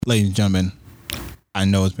Ladies and gentlemen, I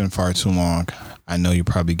know it's been far too long. I know you're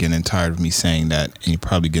probably getting tired of me saying that, and you're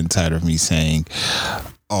probably getting tired of me saying,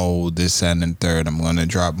 oh, this, and then third, I'm going to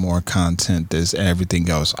drop more content, this, and everything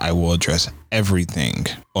else. I will address everything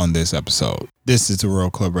on this episode. This is the Royal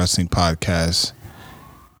Club Wrestling Podcast.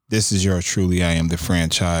 This is yours truly. I am the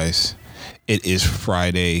franchise. It is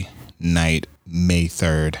Friday night, May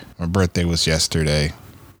 3rd. My birthday was yesterday.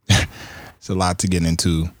 It's a lot to get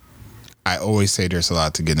into. I always say there's a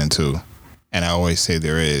lot to get into. And I always say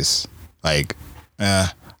there is. I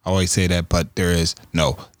always say that, but there is.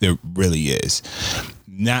 No, there really is.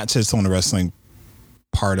 Not just on the wrestling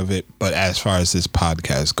part of it, but as far as this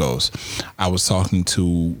podcast goes. I was talking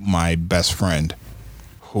to my best friend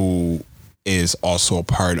who is also a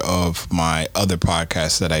part of my other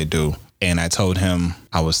podcast that I do. And I told him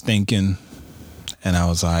I was thinking, and I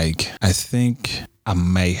was like, I think I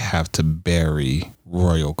may have to bury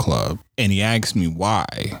Royal Club. And he asked me why.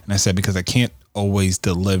 And I said, because I can't always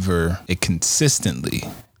deliver it consistently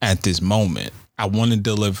at this moment. I want to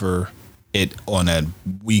deliver it on a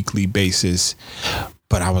weekly basis,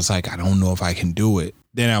 but I was like, I don't know if I can do it.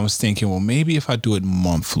 Then I was thinking, well, maybe if I do it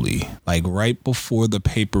monthly, like right before the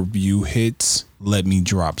pay-per-view hits, let me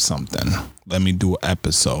drop something. Let me do an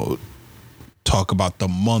episode. Talk about the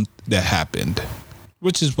month that happened.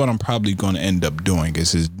 Which is what I'm probably going to end up doing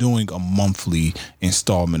is doing a monthly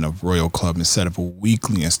installment of Royal Club instead of a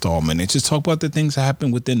weekly installment and just talk about the things that happen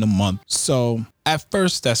within the month. So at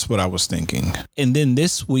first, that's what I was thinking. And then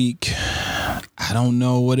this week, I don't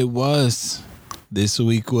know what it was. This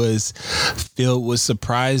week was filled with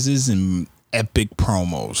surprises and epic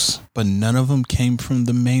promos, but none of them came from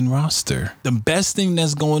the main roster. The best thing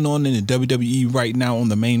that's going on in the WWE right now on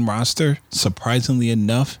the main roster, surprisingly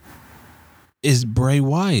enough, is Bray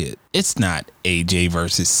Wyatt. It's not AJ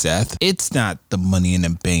versus Seth. It's not the Money in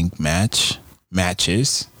the Bank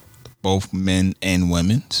matches, both men and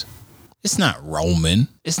women's. It's not Roman.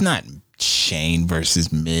 It's not Shane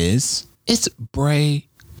versus Miz. It's Bray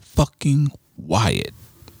fucking Wyatt.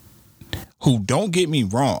 Who, don't get me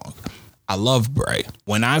wrong, I love Bray.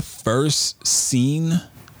 When I first seen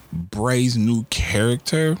Bray's new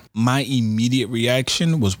character, my immediate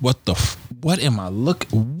reaction was, what am I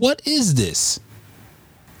looking? What is this?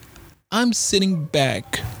 I'm sitting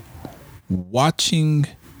back watching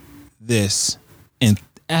this and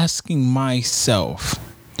asking myself,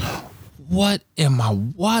 what am I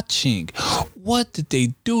watching? What did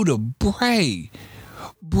they do to Bray?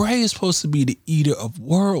 Bray is supposed to be the eater of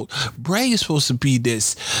world. Bray is supposed to be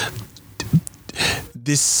this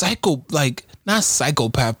psycho, not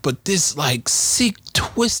psychopath, but this sick,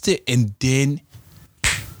 twisted, and then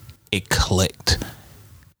it clicked.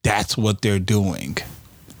 That's what they're doing.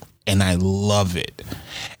 And I love it.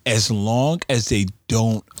 As long as they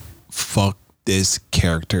don't fuck this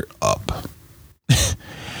character up.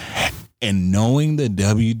 And knowing the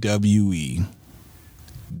WWE,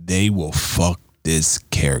 they will fuck this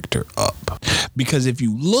character up. Because if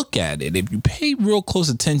you look at it, if you pay real close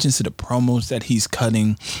attention to the promos that he's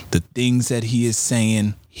cutting, the things that he is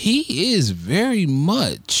saying, he is very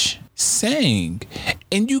much saying,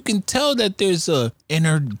 and you can tell that there's a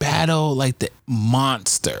inner battle, like the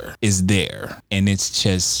monster is there, and it's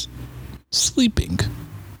just sleeping.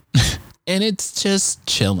 And it's just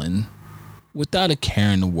chilling without a care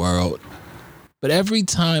in the world. But every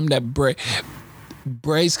time that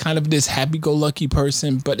Bray's kind of this happy-go-lucky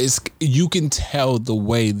person, but you can tell the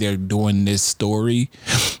way they're doing this story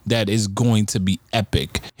that is going to be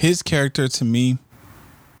epic. His character, to me,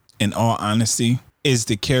 in all honesty, is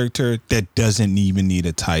the character that doesn't even need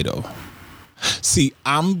a title. See,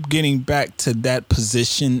 I'm getting back to that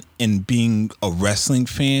position in being a wrestling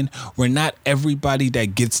fan where not everybody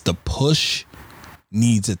that gets the push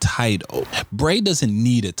needs a title. Bray doesn't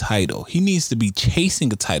need a title. He needs to be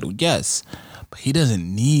chasing a title, yes, but he doesn't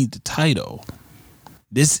need the title.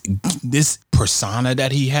 This persona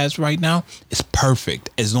that he has right now is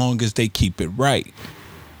perfect as long as they keep it right.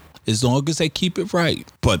 As long as they keep it right.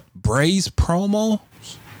 But Bray's promos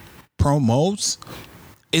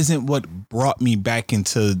isn't what brought me back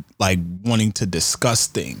into wanting to discuss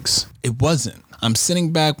things. It wasn't. I'm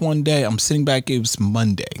sitting back, it was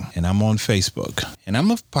Monday, and I'm on Facebook. And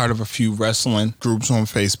I'm a part of a few wrestling groups on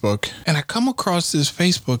Facebook. And I come across this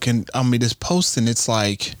Facebook and this post, and it's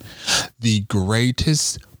like the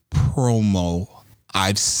greatest promo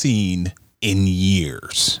I've seen in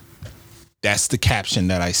years. That's the caption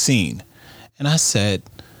that I seen. And I said,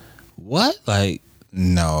 what?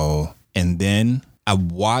 No. And then I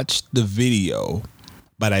watched the video,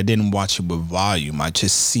 but I didn't watch it with volume. I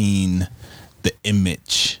just seen the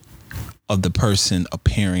image of the person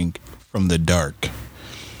appearing from the dark.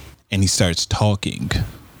 and he starts talking.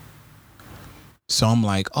 So I'm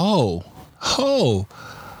like, oh,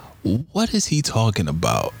 what is he talking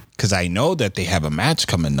about? Because I know that they have a match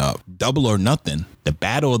coming up, Double or Nothing, the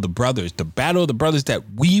Battle of the Brothers that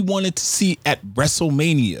we wanted to see at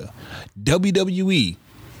WrestleMania. WWE,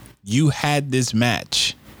 you had this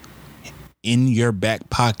match in your back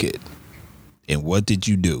pocket. And what did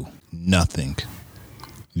you do? Nothing.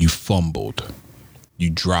 You fumbled. You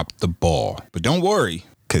dropped the ball. But don't worry,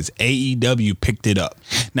 because AEW picked it up.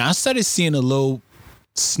 Now, I started seeing a little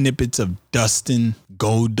snippets of Dustin,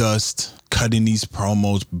 Goldust, cutting these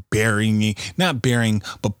promos, not burying,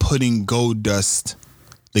 but putting Goldust,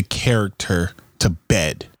 the character, to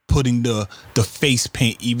bed. Putting the face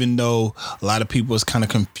paint, even though a lot of people was kind of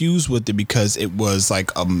confused with it because it was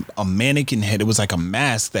like a mannequin head. It was like a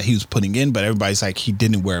mask that he was putting in, but everybody's like, he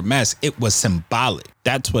didn't wear a mask. It was symbolic.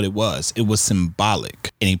 That's what it was. It was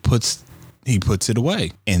symbolic. And he puts it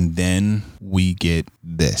away. And then we get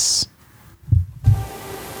this.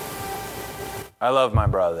 I love my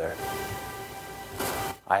brother.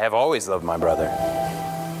 I have always loved my brother.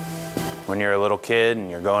 When you're a little kid and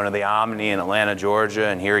you're going to the Omni in Atlanta, Georgia,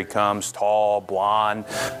 and here he comes, tall, blonde,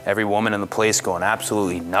 every woman in the place going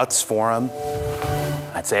absolutely nuts for him.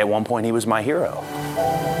 I'd say at one point he was my hero.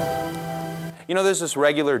 You know, there's this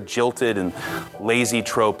regular jilted and lazy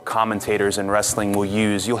trope commentators in wrestling will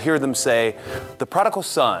use. You'll hear them say, the prodigal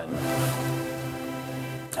son.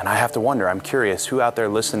 And I have to wonder, I'm curious, who out there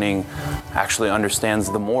listening actually understands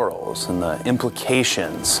the morals and the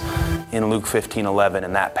implications in Luke 15:11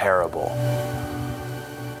 in that parable?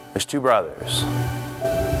 There's two brothers.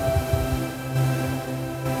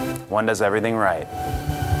 One does everything right.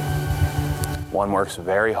 One works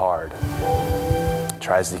very hard,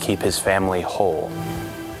 tries to keep his family whole.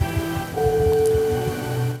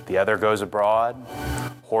 The other goes abroad,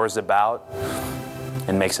 whores about,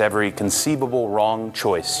 and makes every conceivable wrong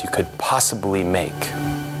choice you could possibly make.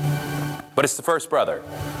 But it's the first brother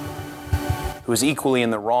who is equally in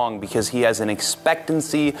the wrong because he has an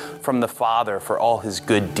expectancy from the father for all his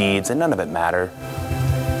good deeds, and none of it mattered.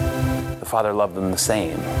 The father loved them the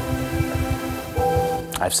same.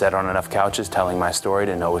 I've sat on enough couches telling my story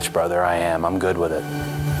to know which brother I am. I'm good with it.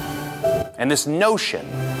 And this notion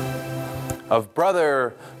of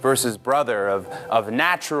brother versus brother, of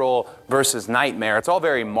natural versus nightmare, it's all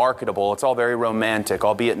very marketable, it's all very romantic,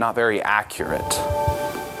 albeit not very accurate.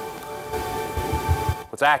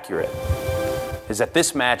 What's accurate is that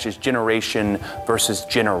this match is generation versus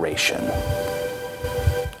generation.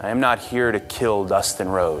 I am not here to kill Dustin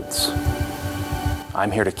Rhodes.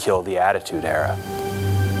 I'm here to kill the Attitude Era.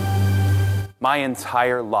 My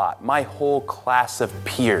entire lot, my whole class of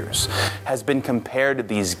peers has been compared to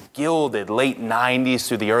these gilded late 90s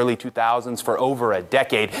through the early 2000s for over a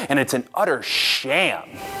decade, and it's an utter sham.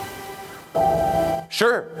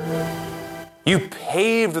 Sure, you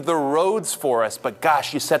paved the roads for us, but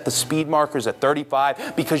gosh, you set the speed markers at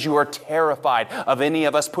 35 because you are terrified of any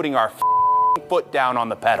of us putting our foot down on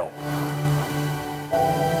the pedal.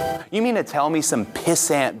 You mean to tell me some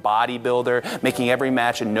pissant bodybuilder making every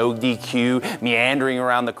match a no DQ, meandering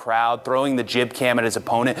around the crowd, throwing the jib cam at his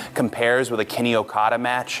opponent compares with a Kenny Okada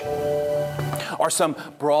match? Or some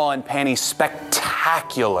bra and panties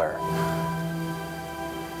spectacular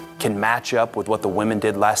can match up with what the women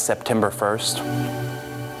did last September 1st?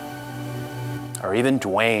 Or even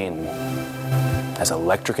Dwayne, as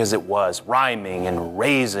electric as it was, rhyming and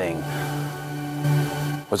raising,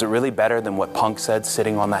 was it really better than what Punk said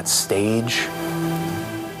sitting on that stage?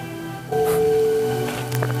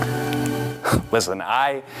 Listen,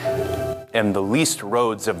 I am the least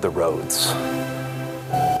Rhodes of the Rhodes.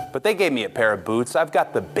 But they gave me a pair of boots. I've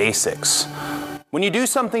got the basics. When you do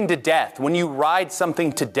something to death, when you ride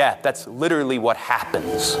something to death, that's literally what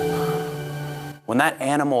happens. When that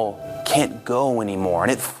animal can't go anymore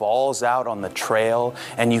and it falls out on the trail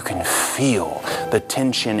and you can feel the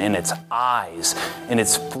tension in its eyes, in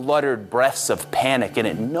its fluttered breaths of panic, and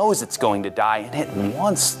it knows it's going to die and it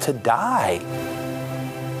wants to die.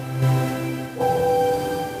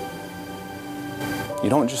 You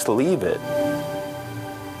don't just leave it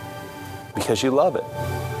because you love it.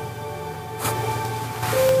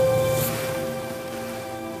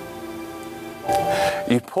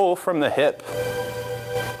 You pull from the hip.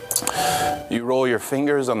 You roll your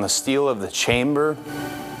fingers on the steel of the chamber.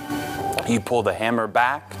 You pull the hammer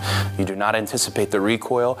back. You do not anticipate the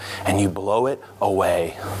recoil, and you blow it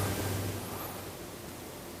away.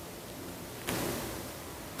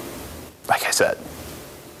 Like I said,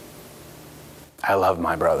 I love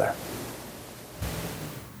my brother.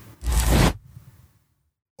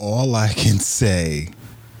 All I can say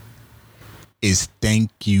is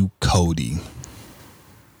thank you, Cody.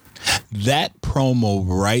 That promo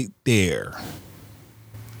right there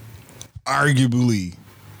arguably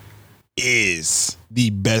is the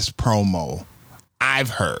best promo I've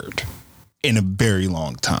heard in a very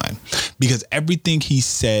long time, because everything he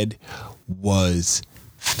said was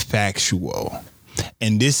factual.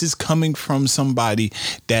 And this is coming from somebody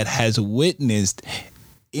that has witnessed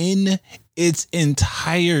in its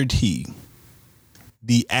entirety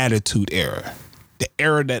the Attitude Era, the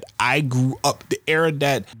era that I grew up, the era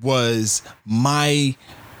that was my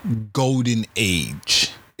golden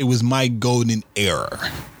age. It was my golden era.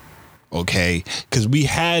 Okay, because we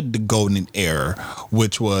had the golden era,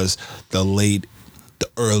 which was the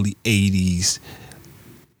early 80s,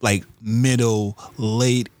 like middle,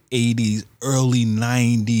 late 80s, early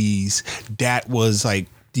 90s. That was like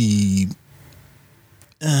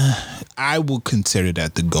I will consider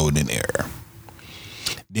that the golden era.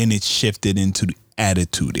 Then it shifted into the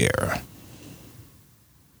Attitude Era.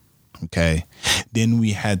 Okay, then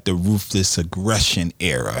we had the Ruthless Aggression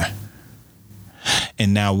Era.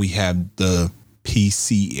 And now we have the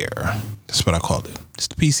PC era. That's what I called it. It's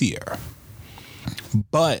the PC era.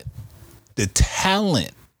 But the talent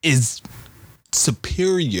is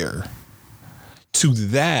superior to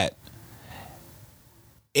that.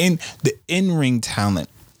 The in-ring talent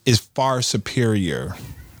is far superior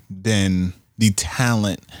than the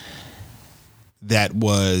talent that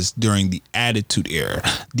was during the Attitude Era.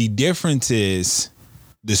 The difference is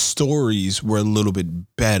the stories were a little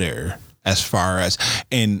bit better. As far as,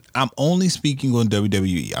 and I'm only speaking on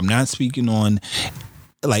WWE. I'm not speaking on,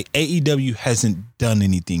 like, AEW hasn't done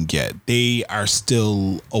anything yet. They are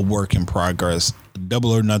still a work in progress.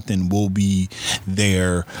 Double or Nothing will be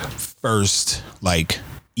their first, like,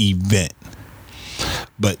 event.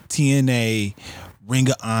 But TNA, Ring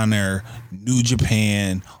of Honor, New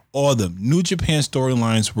Japan, all of them. New Japan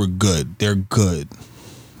storylines were good. They're good.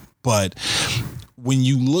 But when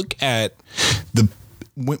you look at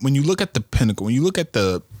when you look at the pinnacle, when you look at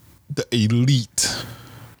the elite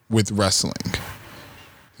with wrestling,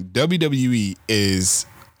 WWE is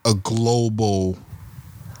a global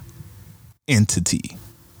entity,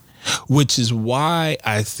 which is why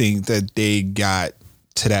I think that they got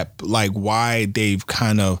to that, like, why they've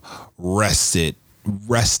kind of rested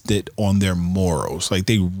on their morals. Like,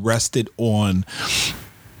 they rested on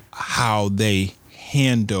how they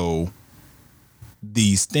handle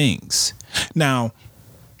these things. Now,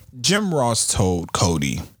 Jim Ross told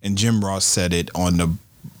Cody, and Jim Ross said it on the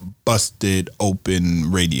Busted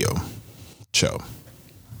Open radio show.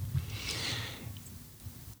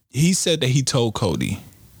 He said that he told Cody,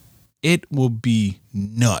 it will be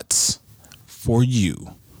nuts for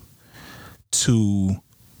you to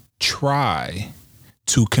try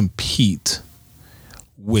to compete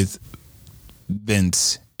with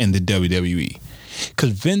Vince and the WWE, because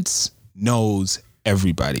Vince knows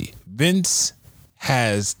everybody. Vince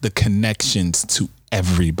has the connections to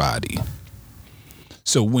everybody.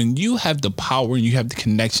 So when you have the power, you have the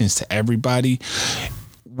connections to everybody,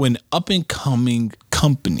 when up and coming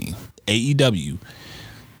company, AEW,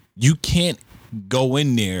 you can't go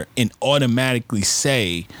in there and automatically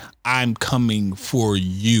say, I'm coming for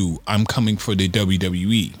you. I'm coming for the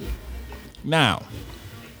WWE. Now,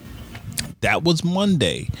 that was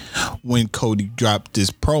Monday when Cody dropped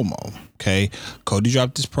this promo. Okay. Cody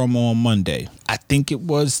dropped this promo on Monday. I think it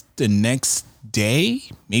was the next day.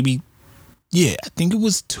 Maybe. Yeah, I think it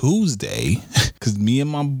was Tuesday. Because me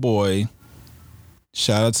and my boy,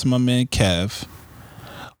 shout out to my man Kev,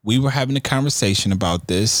 we were having a conversation about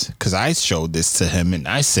this. Because I showed this to him and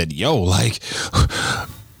I said, yo, like,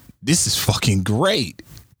 this is fucking great.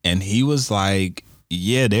 And he was like,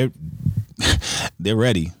 yeah, they're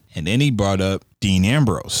ready. And then he brought up Dean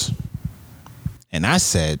Ambrose. And I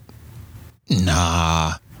said,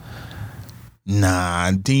 Nah,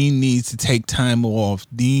 Dean needs to take time off.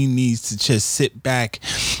 Dean needs to just sit back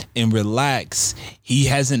and relax. He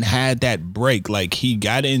hasn't had that break. Like, he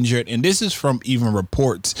got injured. And this is from even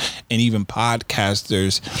reports and even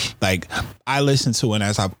podcasters. Like, I listen to, and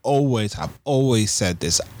as I've always said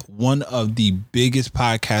this, one of the biggest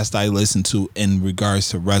podcasts I listen to in regards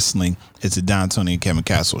to wrestling is the Don Tony and Kevin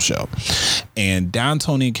Castle show. And Don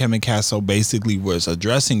Tony and Kevin Castle basically was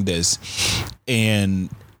addressing this, and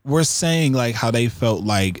we're saying like how they felt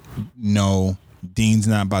like, no, Dean's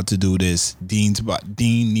not about to do this. Dean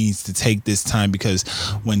needs to take this time, because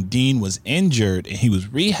when Dean was injured and he was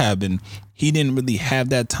rehabbing, he didn't really have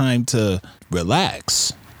that time to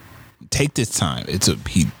relax. Take this time.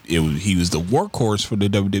 He was the workhorse for the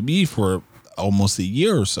WWE for almost a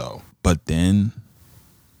year or so. But then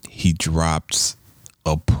he drops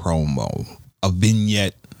a promo a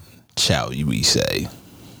vignette, shall we say.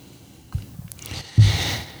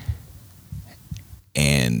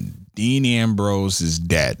 And Dean Ambrose is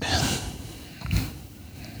dead.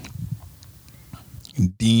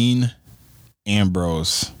 Dean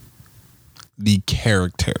Ambrose, the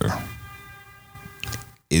character,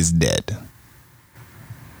 is dead.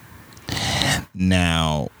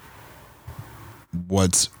 Now,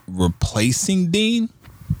 what's replacing Dean?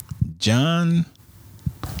 Jon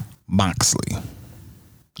Moxley.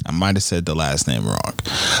 I might have said the last name wrong,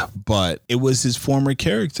 but it was his former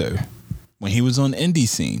character when he was on indie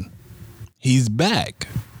scene. He's back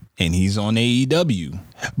and he's on AEW.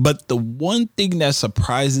 But the one thing that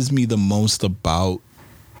surprises me the most about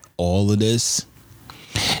all of this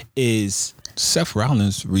is Seth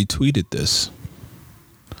Rollins retweeted this.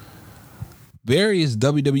 Various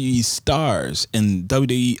WWE stars and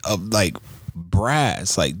WWE of like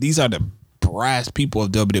brass, like these are the brass people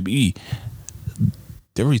of WWE.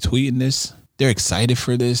 They're retweeting this. They're excited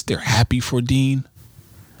for this. They're happy for Dean.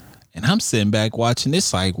 And I'm sitting back watching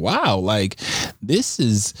this like, wow, like this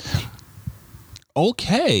is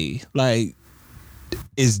okay. Like,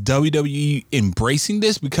 is WWE embracing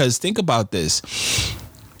this? Because think about this.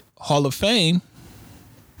 Hall of Fame,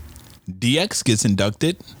 DX gets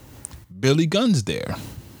inducted. Billy Gunn's there.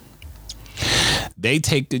 They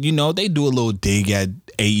take the, they do a little dig at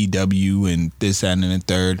AEW and this, that, and the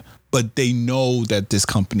third, but they know that this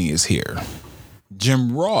company is here.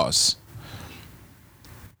 Jim Ross,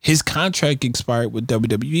 his contract expired with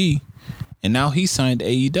WWE, and now he signed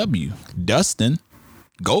AEW. Dustin,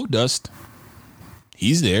 Goldust,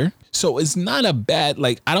 he's there. So it's not a bad,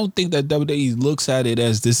 like, I don't think that WWE looks at it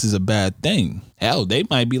as this is a bad thing. Hell, they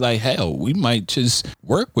might be like, hell, we might just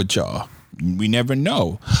work with y'all. We never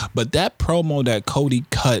know. But that promo that Cody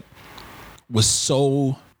cut was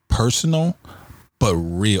so personal, but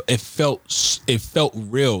real. It felt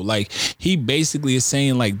real. Like, he basically is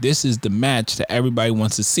saying, like, this is the match that everybody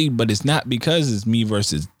wants to see, but it's not because it's me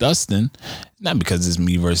versus Dustin. It's not because it's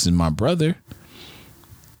me versus my brother.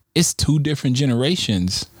 It's two different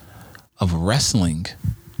generations of wrestling,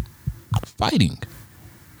 fighting.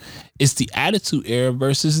 It's the Attitude Era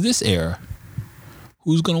versus this era.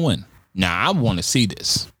 Who's going to win? Now, I want to see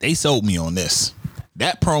this. They sold me on this.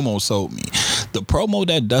 That promo sold me. The promo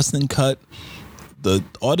that Dustin cut, the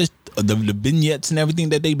vignettes and everything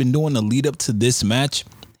that they've been doing to lead up to this match,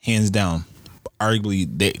 hands down, arguably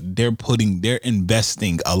they're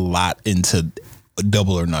investing a lot into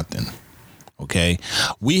Double or Nothing. Okay,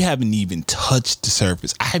 we haven't even touched the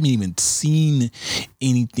surface. I haven't even seen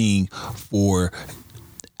anything for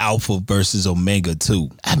Alpha versus Omega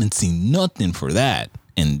 2. I haven't seen nothing for that.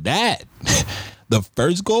 And that, the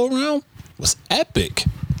first go around was epic.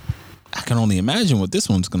 I can only imagine what this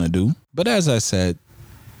one's going to do. But as I said,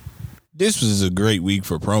 this was a great week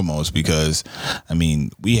for promos because, I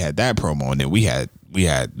mean, we had that promo and then we had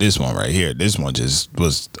this one right here. This one just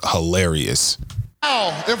was hilarious.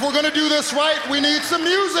 Now, if we're going to do this right, we need some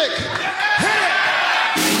music. Hit it!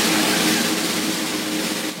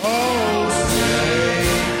 Oh, say,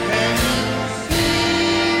 can you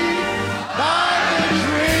see by the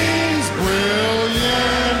dream's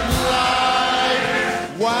brilliant light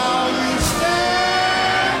while you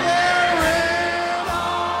stand there in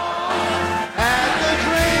awe at the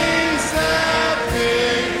dream's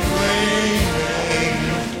epic gleaming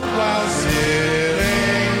while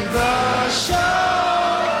sitting the show.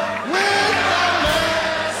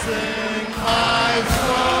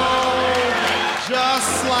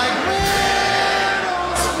 Just like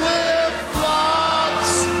widows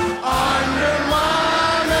flip-flops under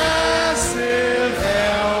my massive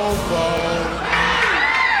elbow.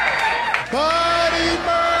 Buddy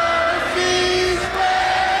Murphy's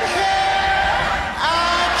red hair, I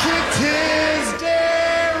kicked his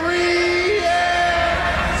derriere.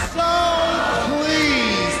 So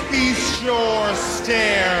please be sure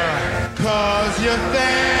stare, 'cause your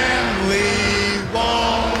family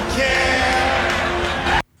won't care.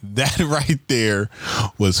 That right there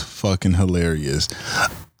was fucking hilarious.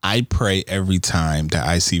 I pray every time that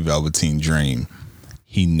I see Velveteen Dream,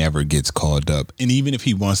 he never gets called up. And even if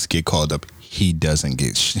he wants to get called up, he doesn't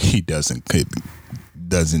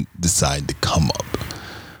decide to come up.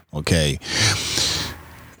 Okay?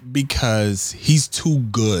 Because he's too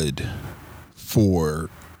good for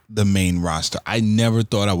the main roster. I never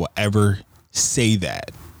thought I would ever say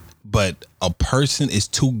that. But a person is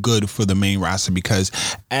too good for the main roster because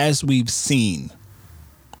as we've seen,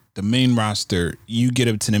 the main roster, you get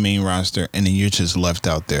up to the main roster and then you're just left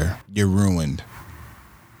out there. You're ruined.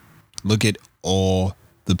 Look at all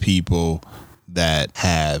the people that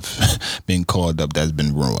have been called up that's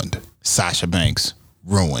been ruined. Sasha Banks,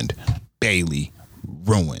 ruined. Bailey,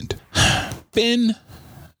 ruined. Finn,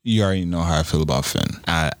 you already know how I feel about Finn.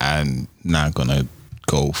 I'm not going to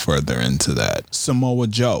go further into that. Samoa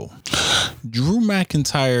Joe. Drew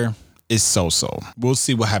McIntyre is so-so. We'll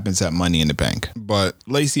see what happens at Money in the Bank. But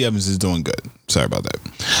Lacey Evans is doing good. Sorry about that.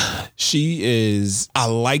 I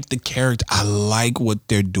like the character. I like what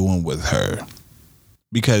they're doing with her.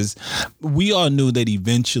 Because we all knew that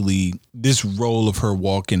eventually this role of her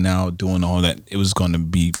walking out, doing all that, it was going to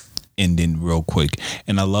be ending real quick.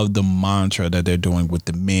 And I love the mantra that they're doing with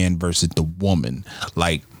the man versus the woman.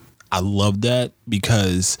 Like, I love that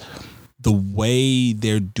because the way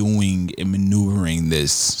they're doing and maneuvering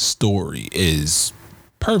this story is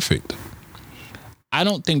perfect. I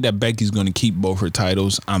don't think that Becky's going to keep both her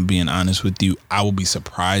titles. I'm being honest with you. I will be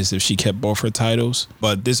surprised if she kept both her titles.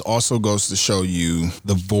 But this also goes to show you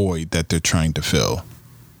the void that they're trying to fill.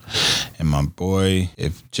 And my boy,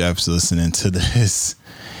 if Jeff's listening to this,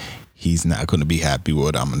 he's not going to be happy with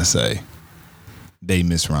what I'm going to say. They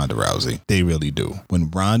miss Ronda Rousey. They really do. When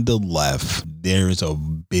Ronda left, there is a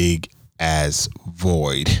big ass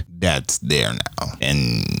void that's there now.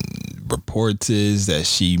 And reports is that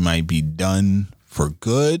she might be done for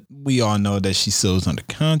good. We all know that she still is under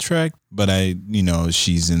contract, but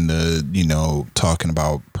she's in the, talking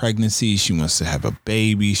about pregnancy. She wants to have a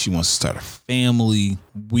baby. She wants to start a family.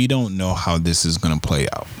 We don't know how this is going to play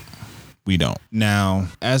out. We don't. Now,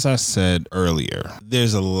 as I said earlier,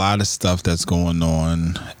 there's a lot of stuff that's going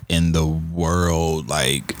on in the world.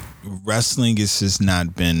 Like, wrestling has just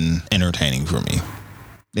not been entertaining for me.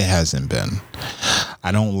 It hasn't been.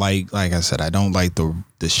 I don't like I said, I don't like the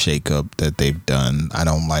shakeup that they've done. I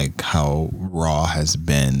don't like how Raw has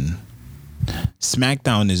been.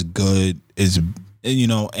 SmackDown is good,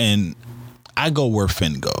 and I go where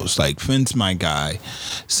Finn goes. Like, Finn's my guy.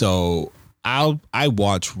 So I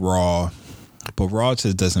watch Raw, but Raw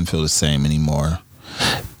just doesn't feel the same anymore.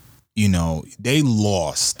 They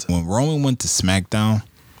lost. When Roman went to SmackDown,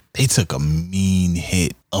 they took a mean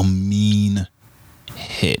hit.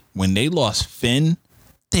 When they lost Finn,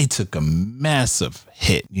 they took a massive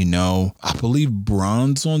hit. I believe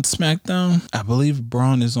Braun's on SmackDown. I believe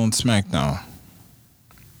Braun is on SmackDown.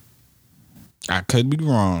 I could be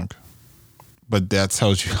wrong, but that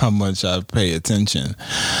tells you how much I pay attention.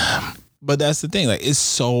 But that's the thing. Like, it's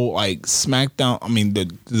so, like, SmackDown. I mean,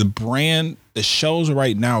 the brand, the shows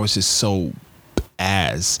right now is just so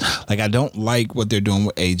ass. Like, I don't like what they're doing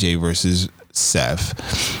with AJ versus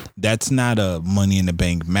Seth. That's not a Money in the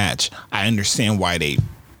Bank match. I understand why they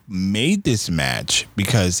made this match,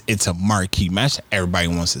 because it's a marquee match that everybody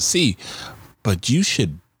wants to see. But you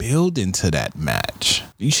should build into that match.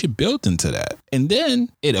 You should build into that. And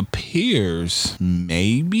then it appears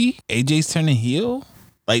maybe AJ's turning heel.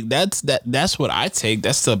 Like, that's what I take.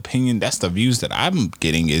 That's the opinion. That's the views that I'm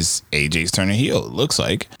getting, is AJ's turning heel. It looks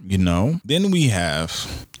like, Then we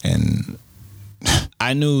have, and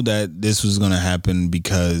I knew that this was going to happen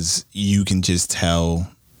because you can just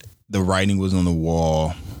tell the writing was on the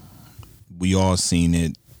wall. We all seen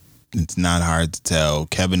it. It's not hard to tell.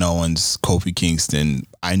 Kevin Owens, Kofi Kingston,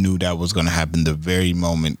 I knew that was going to happen the very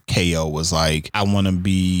moment KO was like, I want to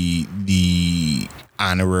be the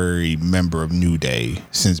honorary member of New Day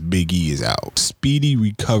since Big E is out. Speedy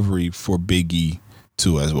recovery for Big E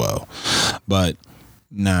too as well. But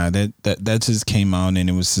nah, that just came out, and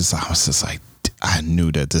I was just like, I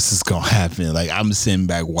knew that this is going to happen. Like, I'm sitting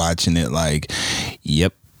back watching it like,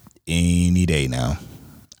 yep, any day now.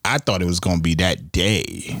 I thought it was going to be that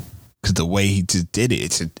day, because the way he just did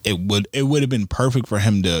it, it would have been perfect for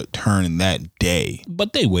him to turn that day.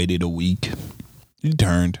 But they waited a week. He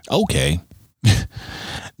turned. Okay.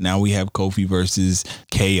 Now we have Kofi versus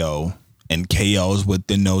KO, and KO is with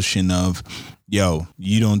the notion of, yo,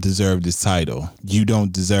 you don't deserve this title. You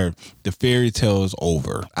don't deserve. The fairy tale is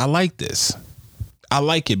over. I like this. I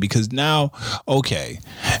like it because now, okay,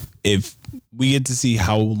 if we get to see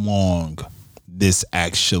how long this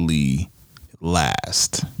actually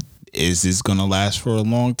lasts. Is this going to last for a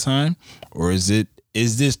long time? Or is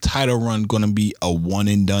this title run going to be a one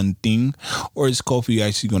and done thing? Or is Kofi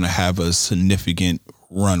actually going to have a significant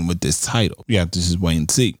run with this title? We have to just wait and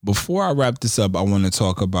see. Before I wrap this up, I want to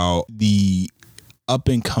talk about the up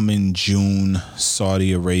and coming June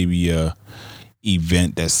Saudi Arabia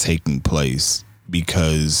event that's taking place,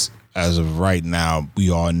 because as of right now, we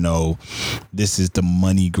all know this is the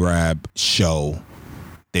money grab show.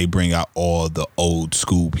 They bring out all the old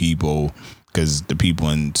school people because the people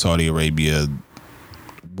in Saudi Arabia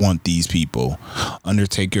want these people.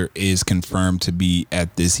 Undertaker is confirmed to be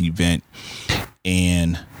at this event,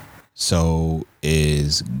 and so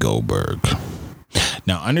is Goldberg.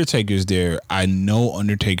 Now, Undertaker's there. I know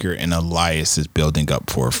Undertaker and Elias is building up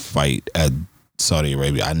for a fight at Saudi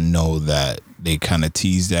Arabia. I know that they kind of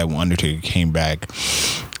teased that when Undertaker came back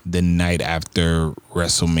the night after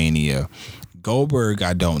WrestleMania. Goldberg,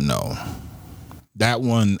 I don't know. That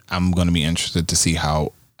one, I'm going to be interested to see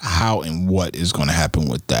how and what is going to happen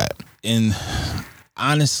with that. And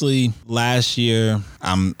honestly, last year,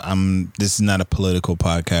 this is not a political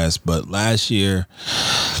podcast, but last year,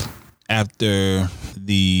 after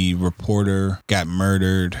the reporter got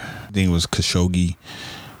murdered, I think it was Khashoggi,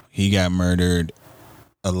 he got murdered.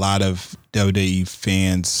 A lot of WWE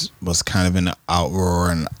fans was kind of in an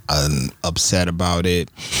outroar and upset about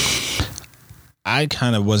it. I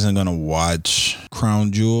kind of wasn't going to watch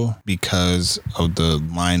Crown Jewel because of the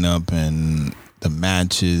lineup and the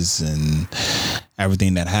matches and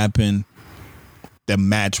everything that happened. The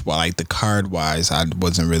match, like the card wise, I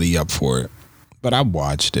wasn't really up for it, but I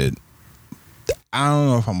watched it. I don't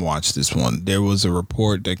know if I'm watch this one. There was a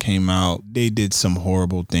report that came out. They did some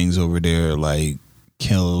horrible things over there, like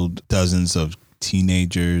killed dozens of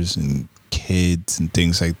teenagers and kids and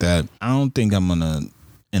things like that. I don't think I'm gonna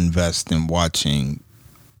invest in watching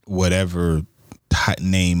whatever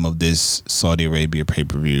name of this Saudi Arabia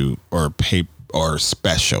pay-per-view or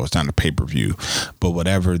special. It's not a pay-per-view, but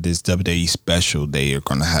whatever this WWE special they are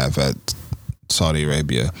going to have at Saudi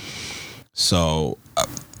Arabia. So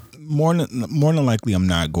more than likely I'm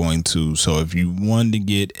not going to. So if you want to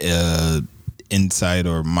get insight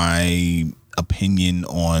or my opinion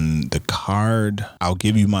on the card, I'll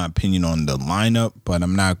give you my opinion on the lineup, but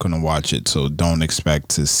I'm not going to watch it. So don't expect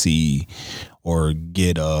to see or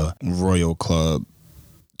get a Royal Club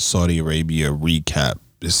Saudi Arabia recap.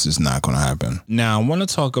 This is not going to happen. Now, I want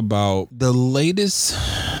to talk about the latest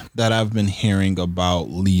that I've been hearing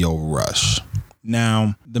about Lio Rush.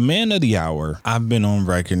 Now, the man of the hour, I've been on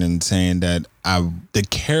record in saying that the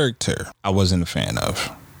character I wasn't a fan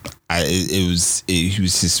of. I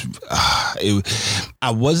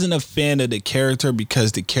wasn't a fan of the character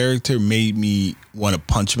because the character made me want to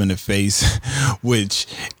punch him in the face, which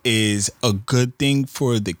is a good thing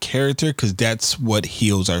for the character because that's what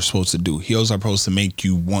heels are supposed to do. Heels are supposed to make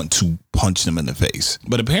you want to punch them in the face.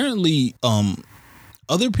 But apparently,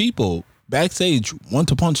 other people backstage want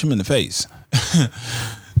to punch him in the face.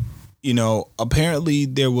 You know, apparently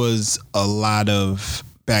there was a lot of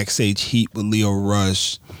backstage heat with Lio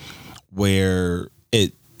Rush where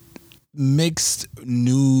it mixed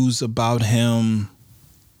news about him,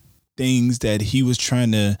 things that he was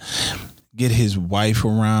trying to get his wife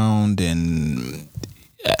around, and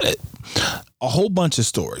a whole bunch of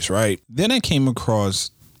stories, right? Then I came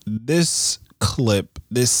across this clip,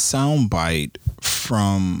 this soundbite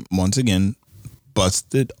from, once again,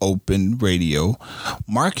 Busted Open Radio.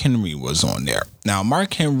 Mark Henry was on there. Now,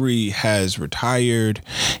 Mark Henry has retired.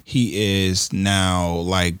 He is now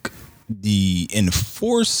like the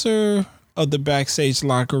enforcer of the backstage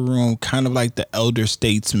locker room, kind of like the elder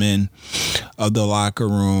statesman of the locker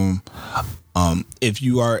room. If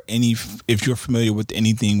you're familiar with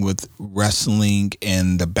anything with wrestling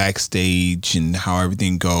and the backstage and how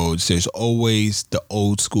everything goes, there's always the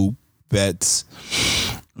old school vets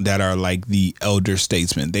that are like the elder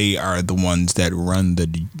statesmen. They are the ones that run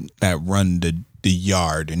the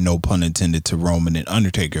yard, and no pun intended to Roman and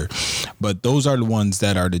Undertaker, but those are the ones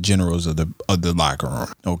that are the generals of the locker room.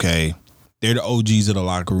 Okay, they're the OGs of the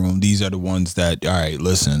locker room. These are the ones that, all right,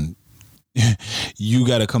 listen, you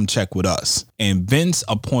got to come check with us. And Vince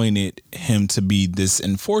appointed him to be this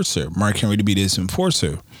enforcer, Mark Henry to be this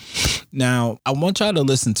enforcer. Now, I want y'all to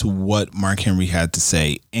listen to what Mark Henry had to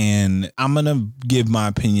say, and I'm going to give my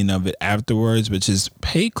opinion of it afterwards, but just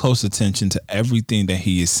pay close attention to everything that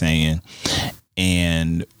he is saying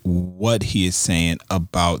and what he is saying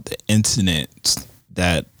about the incident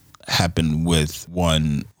that happened with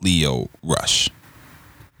one Lio Rush.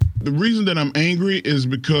 The reason that I'm angry is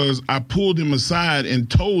because I pulled him aside and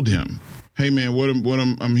told him, "Hey man,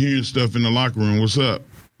 I'm hearing stuff in the locker room. What's up?"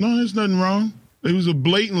 "No, there's nothing wrong." It was a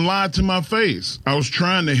blatant lie to my face. I was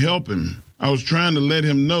trying to help him. I was trying to let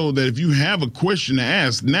him know that if you have a question to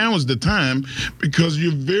ask, now is the time, because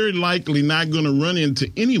you're very likely not going to run into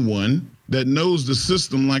anyone that knows the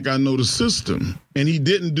system like I know the system. And he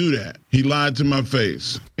didn't do that. He lied to my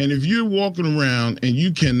face. And if you're walking around and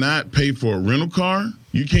you cannot pay for a rental car,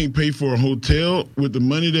 you can't pay for a hotel with the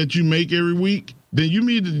money that you make every week, then you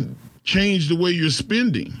need to change the way you're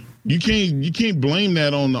spending. You can't blame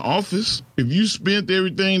that on the office. If you spent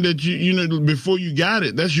everything that you know before you got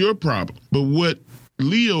it, that's your problem. But what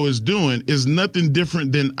Lio is doing is nothing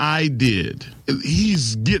different than I did.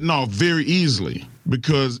 He's getting off very easily,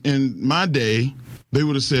 because in my day, they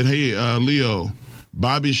would have said, "Hey, Lio,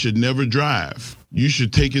 Bobby should never drive. You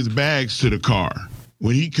should take his bags to the car.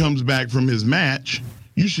 When he comes back from his match,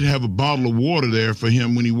 you should have a bottle of water there for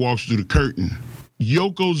him when he walks through the curtain.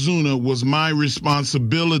 Yokozuna was my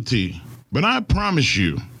responsibility. But I promise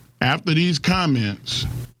you, after these comments,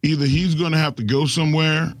 either he's going to have to go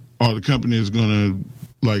somewhere or the company is going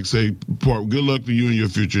to, say, good luck to you in your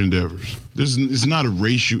future endeavors. It's not a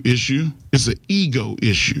racial issue. It's an ego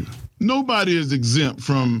issue. Nobody is exempt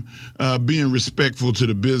from being respectful to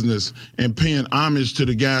the business and paying homage to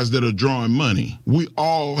the guys that are drawing money. We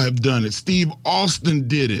all have done it. Steve Austin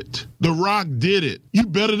did it. The Rock did it. You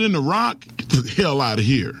better than The Rock? Get the hell out of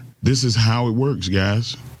here. This is how it works,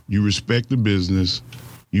 guys. You respect the business.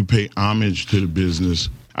 You pay homage to the business.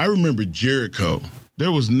 I remember Jericho.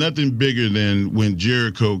 There was nothing bigger than when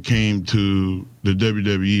Jericho came to the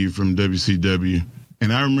WWE from WCW.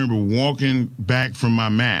 And I remember walking back from my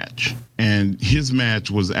match, and his match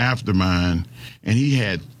was after mine, and he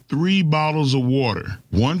had 3 bottles of water.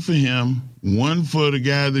 One for him, one for the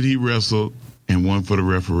guy that he wrestled, and one for the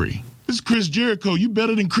referee. This is Chris Jericho. You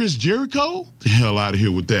better than Chris Jericho? The hell out of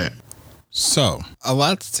here with that. So, a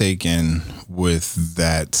lot's taken with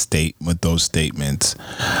those statements.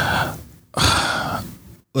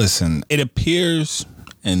 Listen, it appears,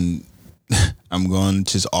 and I'm going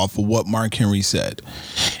just off of what Mark Henry said.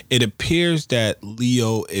 It appears that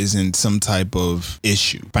Leo is in some type of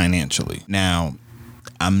issue financially. Now,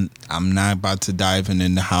 I'm not about to dive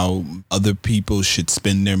into how other people should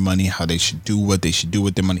spend their money, how they should do what they should do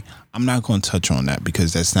with their money. I'm not going to touch on that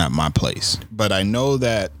because that's not my place. But I know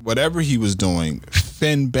that whatever he was doing,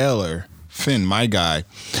 Finn Balor, my guy,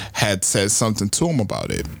 had said something to him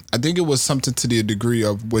about it. I think it was something to the degree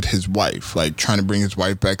of with his wife, like trying to bring his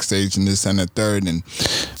wife backstage and this and the third. And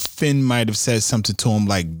Finn might have said something to him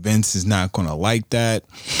like Vince is not going to like that.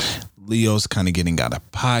 Leo's kind of getting out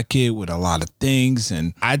of pocket with a lot of things.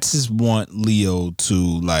 And I just want Leo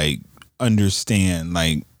to understand,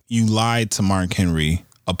 you lied to Mark Henry,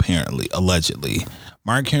 apparently, allegedly.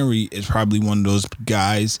 Mark Henry is probably one of those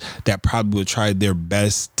guys that probably will try their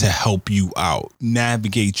best to help you out,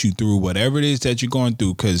 navigate you through whatever it is that you're going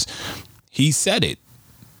through, because he said it.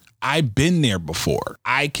 I've been there before.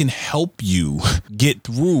 I can help you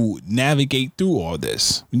navigate through all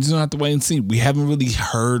this. We just don't have to wait and see. We haven't really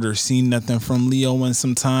heard or seen nothing from Leo in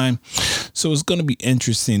some time. So it's going to be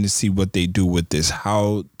interesting to see what they do with this,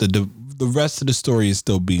 how the rest of the story is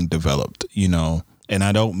still being developed, And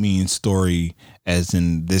I don't mean story as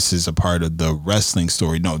in this is a part of the wrestling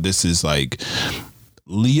story. No, this is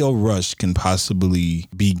Leo Rush can possibly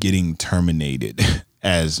be getting terminated,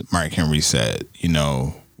 as Mark Henry said,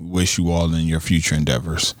 wish you all in your future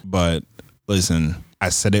endeavors. But listen, I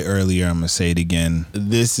said it earlier, I'm going to say it again.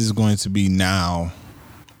 This is going to be now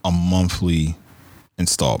a monthly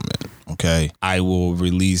installment, okay? I will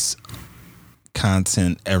release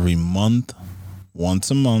content every month, once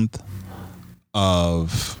a month,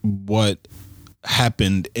 of what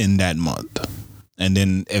happened in that month. And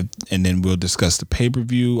then we'll discuss the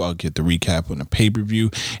pay-per-view. I'll get the recap on the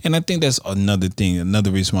pay-per-view. And I think that's another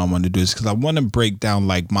reason why I want to do this, because I want to break down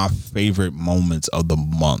my favorite moments of the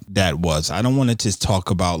month that was. I don't want to just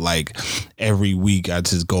talk about every week I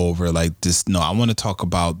just go over this. No, I want to talk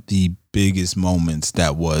about the biggest moments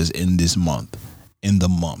that was in this month, in the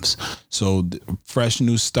months. So fresh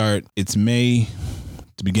new start. It's May,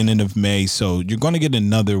 the beginning of May. So you're going to get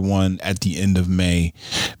another one at the end of May,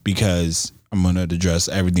 because I'm going to address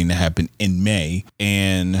everything that happened in May.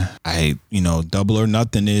 And Double or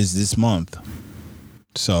Nothing is this month.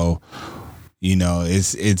 So,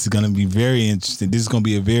 it's going to be very interesting. This is going to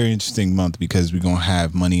be a very interesting month because we're going to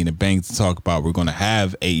have Money in the Bank to talk about. We're going to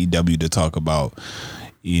have AEW to talk about,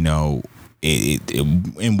 and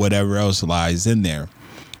whatever else lies in there.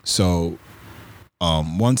 So,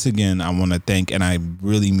 once again, I want to thank, and I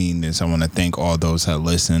really mean this, I want to thank all those that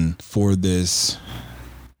listen for this.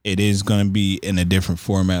 It is going to be in a different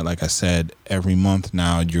format. Like I said, every month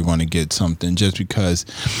now you're going to get something, just because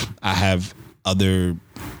I have other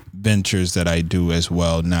ventures that I do as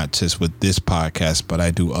well, not just with this podcast, but I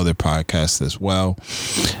do other podcasts as well.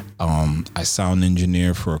 I sound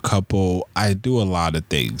engineer for a couple. I do a lot of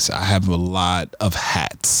things. I have a lot of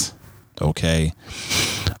hats. Okay.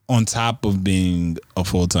 On top of being a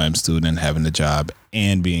full-time student, having a job,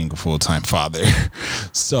 and being a full-time father.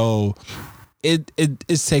 So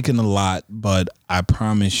it's taken a lot, but I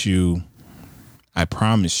promise you,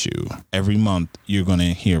 every month you're going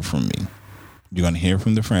to hear from me. You're going to hear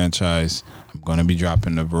from the franchise. I'm going to be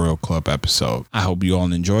dropping the Royal Club episode. I hope you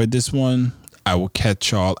all enjoyed this one. I will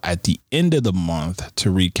catch y'all at the end of the month to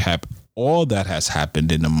recap all that has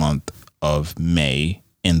happened in the month of May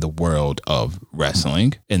in the world of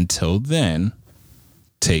wrestling. Until then,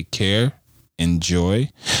 take care, enjoy.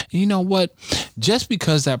 And you know what? Just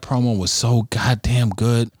because that promo was so goddamn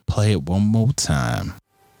good, play it one more time.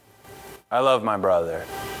 I love my brother.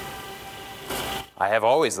 I have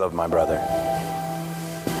always loved my brother.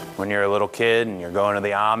 When you're a little kid and you're going to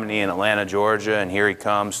the Omni in Atlanta, Georgia, and here he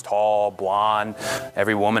comes, tall, blonde,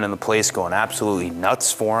 every woman in the place going absolutely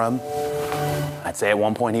nuts for him. I'd say at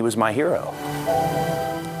one point he was my hero.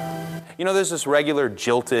 You know, there's this regular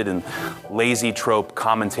jilted and lazy trope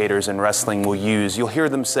commentators in wrestling will use. You'll hear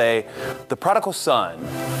them say, the prodigal son.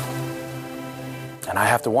 And I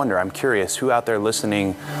have to wonder, I'm curious, who out there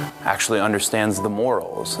listening actually understands the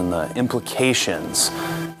morals and the implications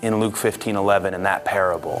in Luke 15:11 in that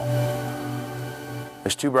parable?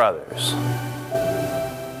 There's two brothers.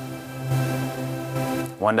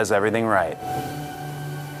 One does everything right.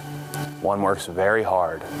 One works very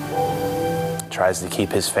hard, tries to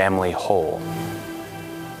keep his family whole.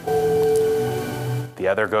 The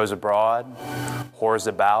other goes abroad, whores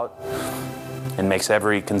about, and makes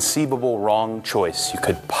every conceivable wrong choice you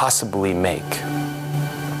could possibly make.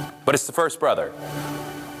 But it's the first brother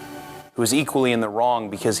who is equally in the wrong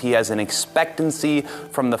because he has an expectancy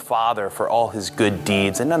from the father for all his good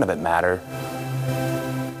deeds, and none of it mattered.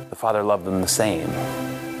 The father loved them the same.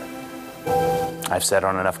 I've sat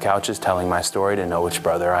on enough couches telling my story to know which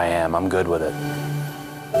brother I am. I'm good with it.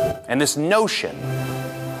 And this notion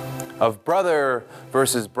of brother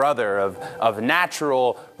versus brother, of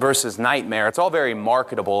natural versus nightmare, it's all very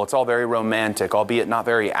marketable, it's all very romantic, albeit not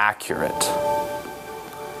very accurate.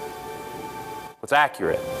 What's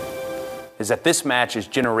accurate is that this match is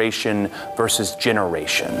generation versus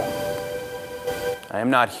generation. I am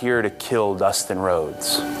not here to kill Dustin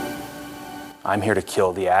Rhodes. I'm here to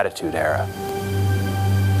kill the Attitude Era.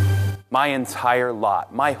 My entire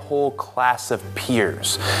lot, my whole class of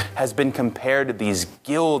peers has been compared to these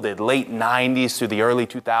gilded late 90s through the early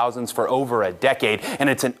 2000s for over a decade, and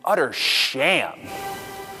it's an utter sham.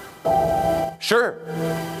 Sure,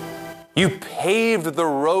 you paved the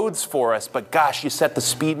roads for us, but gosh, you set the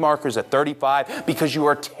speed markers at 35 because you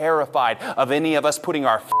are terrified of any of us putting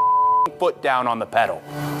our foot down on the pedal.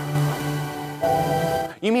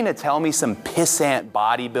 You mean to tell me some pissant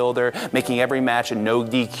bodybuilder making every match a no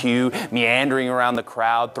DQ, meandering around the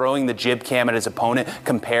crowd, throwing the jib cam at his opponent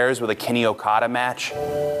compares with a Kenny Okada match?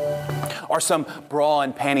 Or some bra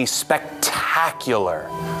and panty spectacular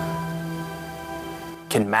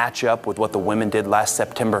can match up with what the women did last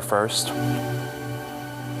September 1st?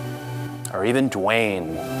 Or even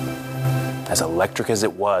Dwayne, as electric as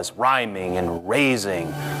it was, rhyming and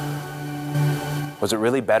raising, was it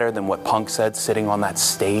really better than what Punk said sitting on that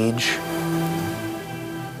stage?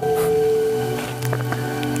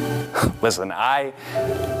 Listen, I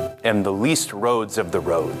am the least Rhodes of the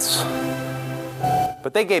Rhodes.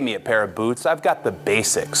 But they gave me a pair of boots. I've got the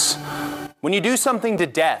basics. When you do something to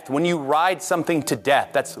death, when you ride something to death,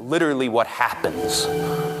 that's literally what happens.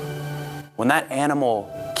 When that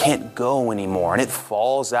animal can't go anymore and it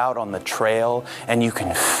falls out on the trail and you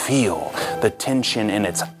can feel the tension in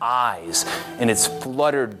its eyes, in its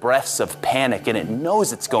fluttered breaths of panic, and it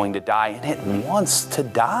knows it's going to die and it wants to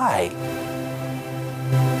die.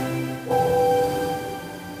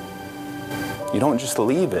 You don't just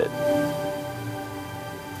leave it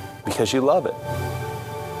because you love it.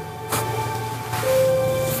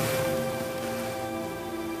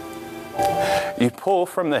 You pull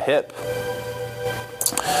from the hip.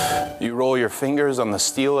 You roll your fingers on the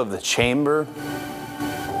steel of the chamber.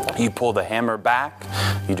 You pull the hammer back.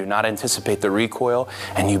 You do not anticipate the recoil,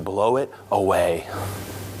 and you blow it away.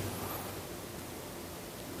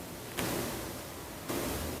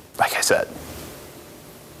 Like I said,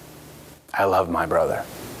 I love my brother.